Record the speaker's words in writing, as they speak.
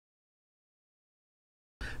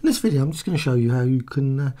In this video I'm just going to show you how you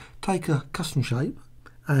can take a custom shape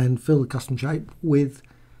and fill the custom shape with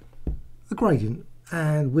a gradient,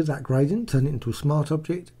 and with that gradient turn it into a smart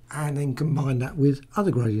object and then combine that with other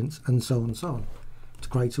gradients and so on and so on to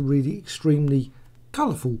create a really extremely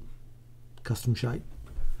colourful custom shape.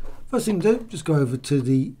 First thing to do, just go over to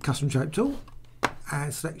the custom shape tool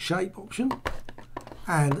and select shape option,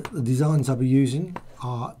 and the designs I'll be using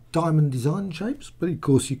are diamond design shapes, but of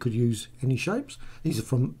course you could use any shapes. These are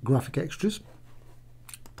from Graphicxtras.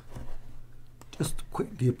 Just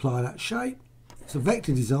quickly apply that shape. It's a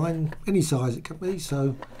vector design, any size it can be.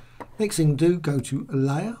 So next thing to do, go to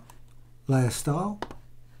layer, layer style,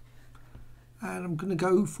 and I'm going to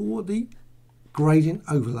go for the gradient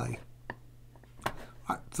overlay.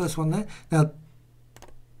 Right, first one there. Now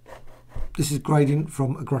this is gradient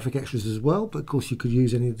from Graphicxtras as well, but of course you could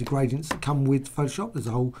use any of the gradients that come with Photoshop. There's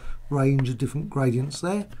a whole range of different gradients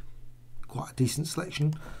there. Quite a decent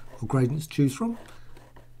selection of gradients to choose from.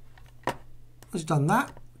 Once you've done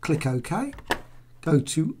that, click OK. Go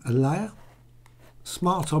to a layer,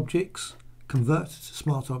 smart objects, convert to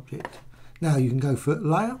smart object. Now you can go for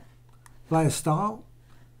layer, layer style,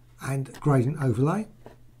 and gradient overlay.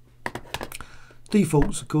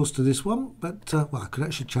 Defaults of course to this one, but well, I could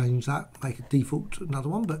actually change that, make a default to another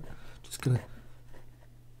one, but just gonna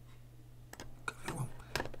go for that one.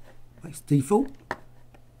 Makes default.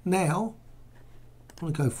 Now I'm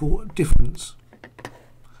going to go for difference.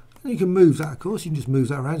 And you can move that, of course. You can just move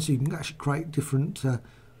that around, so you can actually create different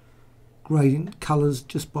gradient colours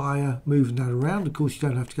just by moving that around. Of course, you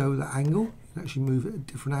don't have to go with that angle. You can actually move it at a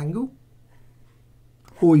different angle.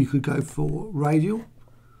 Or you could go for radial.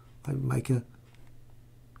 Maybe make a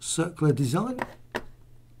circular design.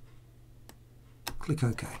 Click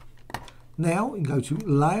OK. Now you can go to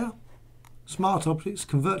layer, smart objects,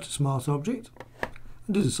 convert to smart object,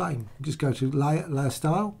 and do the same. Just go to layer, layer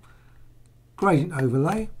style, gradient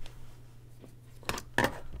overlay.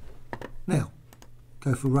 Now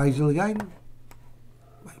go for radial again,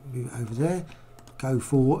 move it over there, go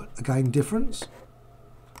for again difference,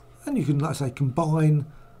 and you can, like I say, combine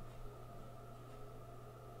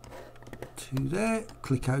to there,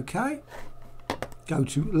 click OK, go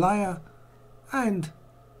to layer and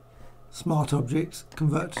smart objects,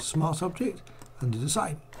 convert to smart object, and do the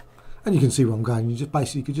same. And you can see where I'm going. You just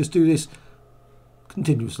basically could just do this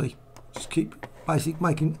continuously. Just keep basically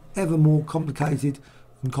making ever more complicated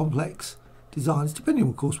and complex designs, depending on,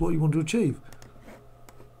 of course, what you want to achieve.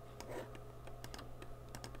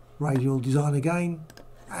 Radial design again,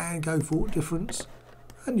 and go for difference.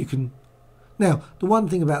 And you can. Now, the one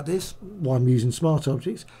thing about this, why I'm using smart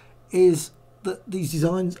objects, is that these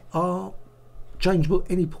designs are changeable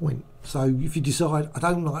at any point. So if you decide I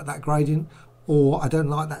don't like that gradient, or I don't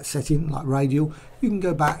like that setting, like radial, you can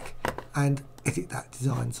go back and edit that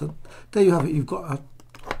design. So there you have it. You've got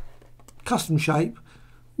a custom shape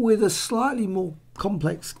with a slightly more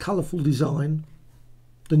complex, colourful design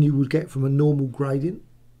than you would get from a normal gradient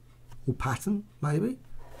or pattern, maybe.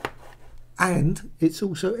 And it's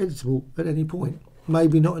also editable at any point.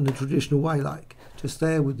 Maybe not in the traditional way, like just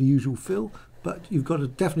there with the usual fill, but you've got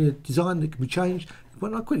definitely a design that can be changed.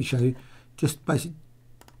 Well, I'll quickly show you. Just basically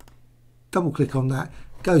double click on that,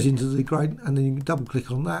 goes into the gradient, and then you can double click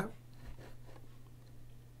on that,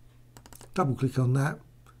 double click on that,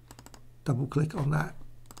 double click on that,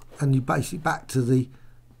 and you basically back to the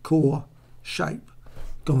core shape.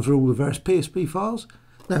 Gone through all the various PSP files.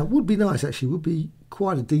 Now it would be nice, actually, would be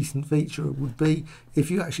quite a decent feature, it would be if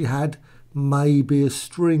you actually had maybe a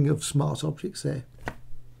string of smart objects there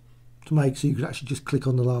to make, so you could actually just click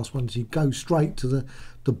on the last one, so you go straight to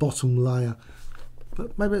the bottom layer.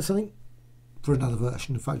 But maybe that's something for another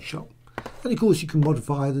version of Photoshop. And of course you can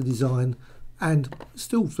modify the design, and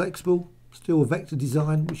still flexible, still a vector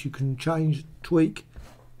design which you can change, tweak.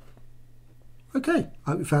 Okay,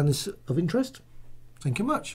 I hope you found this of interest. Thank you much.